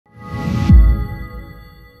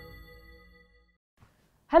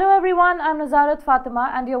Hello everyone, I'm Nazarat Fatima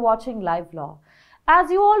and you're watching LiveLaw. As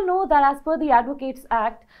you all know that as per the Advocates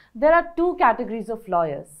Act, there are two categories of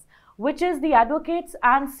lawyers, which is the advocates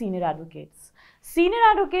and senior advocates. Senior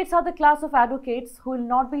advocates are the class of advocates who will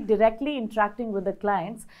not be directly interacting with the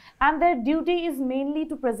clients, and their duty is mainly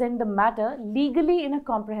to present the matter legally in a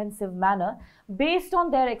comprehensive manner based on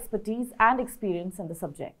their expertise and experience in the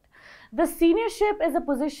subject. The seniorship is a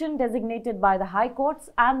position designated by the High Courts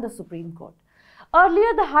and the Supreme Court.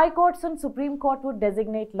 Earlier, the High Courts and Supreme Court would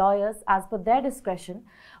designate lawyers as per their discretion,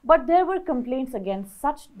 but there were complaints against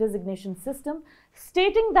such designation system,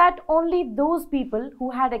 stating that only those people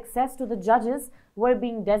who had access to the judges were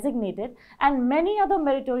being designated and many other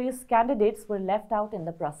meritorious candidates were left out in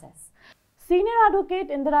the process. Senior advocate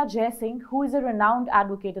Indira Jaising, who is a renowned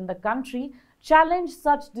advocate in the country, challenged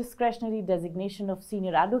such discretionary designation of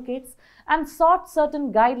senior advocates and sought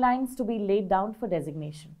certain guidelines to be laid down for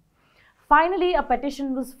designation. Finally, a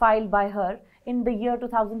petition was filed by her in the year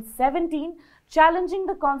 2017 challenging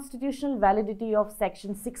the constitutional validity of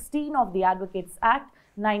Section 16 of the Advocates Act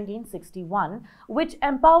 1961, which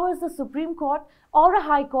empowers the Supreme Court or a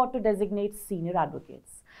High Court to designate senior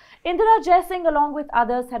advocates. Indira Jaising, along with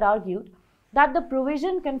others, had argued that the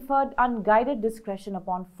provision conferred unguided discretion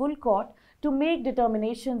upon full court to make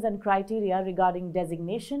determinations and criteria regarding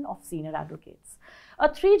designation of senior advocates. A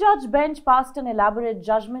three-judge bench passed an elaborate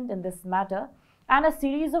judgment in this matter, and a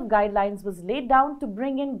series of guidelines was laid down to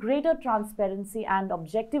bring in greater transparency and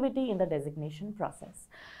objectivity in the designation process.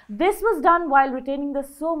 This was done while retaining the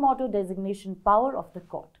suo motu designation power of the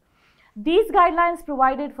court. These guidelines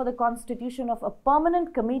provided for the constitution of a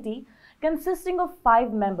permanent committee consisting of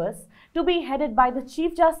 5 members to be headed by the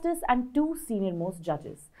Chief Justice and 2 senior-most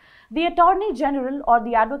judges. The Attorney General or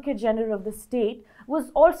the Advocate General of the state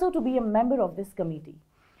was also to be a member of this committee.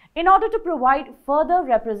 In order to provide further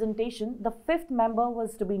representation, the 5th member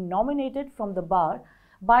was to be nominated from the bar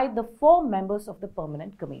by the 4 members of the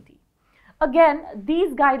permanent committee. Again,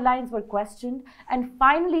 these guidelines were questioned, and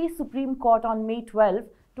finally Supreme Court on May 12,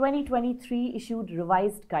 2023 issued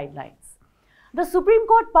revised guidelines. The Supreme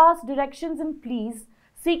Court passed directions and pleas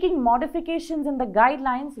seeking modifications in the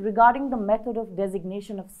guidelines regarding the method of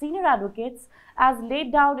designation of senior advocates as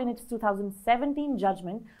laid down in its 2017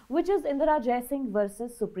 judgment, which is Indira Jaising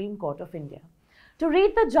versus Supreme Court of India. To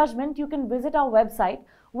read the judgment, you can visit our website,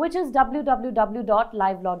 which is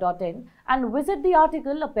www.livelaw.in, and visit the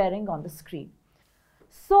article appearing on the screen.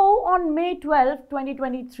 So, on May 12,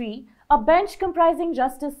 2023, a bench comprising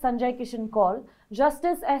Justice Sanjay Kishan Kaul,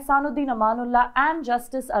 Justice Ehsanuddin Amanullah and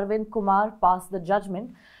Justice Arvind Kumar passed the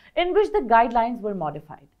judgment in which the guidelines were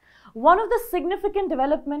modified. One of the significant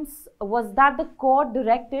developments was that the court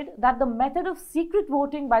directed that the method of secret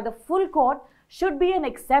voting by the full court should be an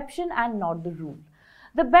exception and not the rule.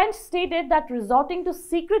 The bench stated that resorting to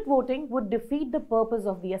secret voting would defeat the purpose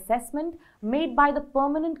of the assessment made by the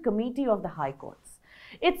permanent committee of the High Courts.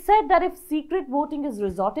 It said that if secret voting is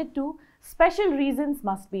resorted to, special reasons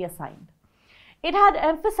must be assigned. It had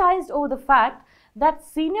emphasized over the fact that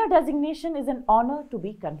senior designation is an honor to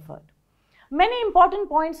be conferred. Many important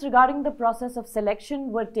points regarding the process of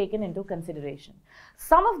selection were taken into consideration.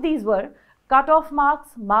 Some of these were cut-off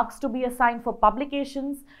marks, marks to be assigned for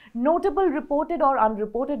publications, notable reported or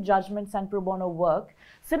unreported judgments and pro bono work,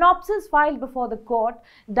 synopsis filed before the court,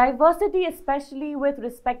 diversity especially with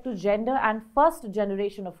respect to gender and first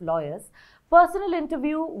generation of lawyers, personal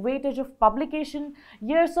interview, weightage of publication,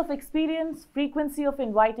 years of experience, frequency of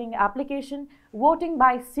inviting application, voting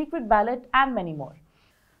by secret ballot, and many more.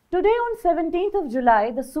 Today on 17th of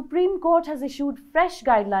July, the Supreme Court has issued fresh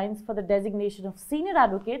guidelines for the designation of senior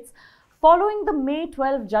advocates following the May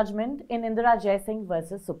 12 judgment in Indira Jaising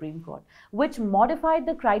versus Supreme Court, which modified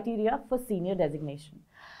the criteria for senior designation.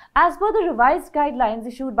 As per the revised guidelines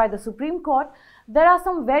issued by the Supreme Court, there are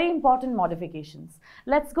some very important modifications.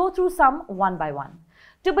 Let's go through some one by one.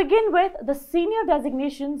 To begin with, the senior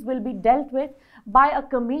designations will be dealt with by a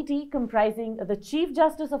committee comprising the Chief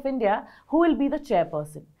Justice of India, who will be the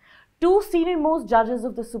chairperson, 2 senior-most judges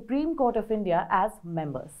of the Supreme Court of India as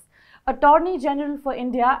members, Attorney General for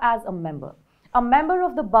India as a member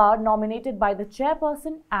of the bar nominated by the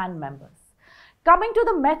chairperson and members. Coming to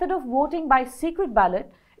the method of voting by secret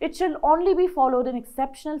ballot, it shall only be followed in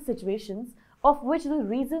exceptional situations of which the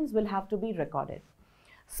reasons will have to be recorded.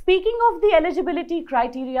 Speaking of the eligibility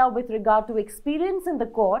criteria with regard to experience in the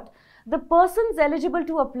court, the persons eligible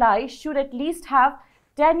to apply should at least have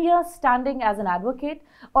 10 years standing as an advocate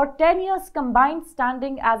or 10 years combined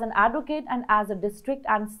standing as an advocate and as a district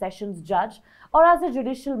and sessions judge or as a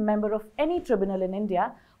judicial member of any tribunal in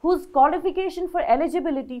India whose qualification for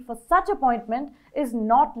eligibility for such appointment is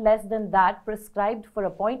not less than that prescribed for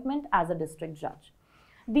appointment as a district judge.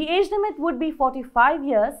 The age limit would be 45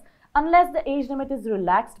 years unless the age limit is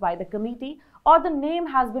relaxed by the committee or the name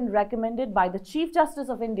has been recommended by the Chief Justice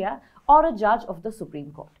of India or a judge of the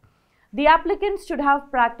Supreme Court. The applicants should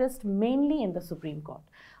have practiced mainly in the Supreme Court.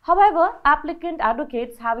 However, applicant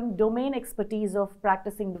advocates having domain expertise of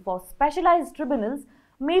practicing before specialized tribunals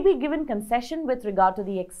may be given concession with regard to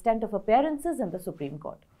the extent of appearances in the Supreme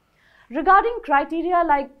Court. Regarding criteria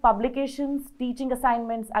like publications, teaching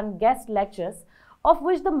assignments and guest lectures, of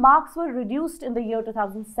which the marks were reduced in the year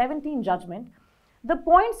 2017 judgment, the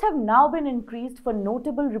points have now been increased for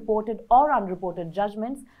notable reported or unreported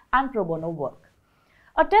judgments and pro bono work.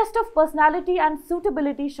 A test of personality and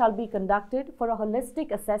suitability shall be conducted for a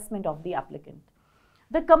holistic assessment of the applicant.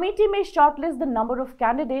 The committee may shortlist the number of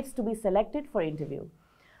candidates to be selected for interview.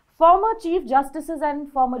 Former Chief Justices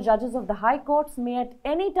and former judges of the High Courts may at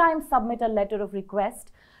any time submit a letter of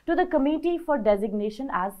request to the committee for designation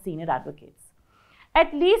as senior advocates.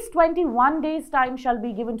 At least 21 days' time shall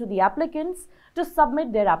be given to the applicants to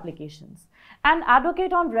submit their applications. An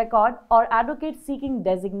advocate on record or advocate seeking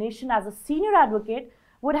designation as a senior advocate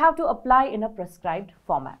would have to apply in a prescribed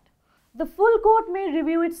format. The full court may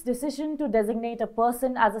review its decision to designate a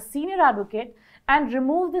person as a senior advocate and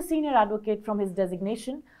remove the senior advocate from his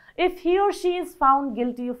designation if he or she is found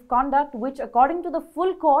guilty of conduct which, according to the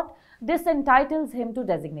full court, disentitles him to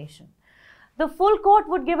designation. The full court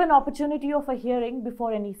would give an opportunity of a hearing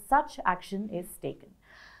before any such action is taken.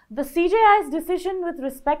 The CJI's decision with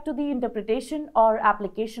respect to the interpretation or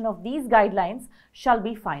application of these guidelines shall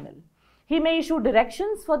be final. He may issue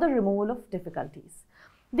directions for the removal of difficulties.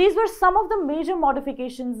 These were some of the major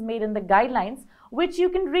modifications made in the guidelines, which you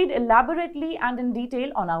can read elaborately and in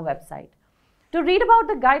detail on our website. To read about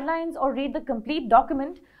the guidelines or read the complete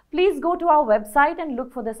document, please go to our website and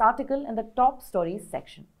look for this article in the top stories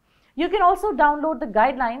section. You can also download the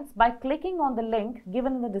guidelines by clicking on the link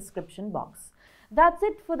given in the description box. That's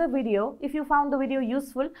it for the video. If you found the video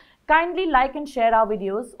useful, kindly like and share our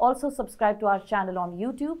videos. Also subscribe to our channel on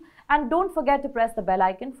YouTube and don't forget to press the bell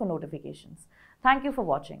icon for notifications. Thank you for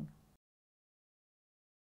watching.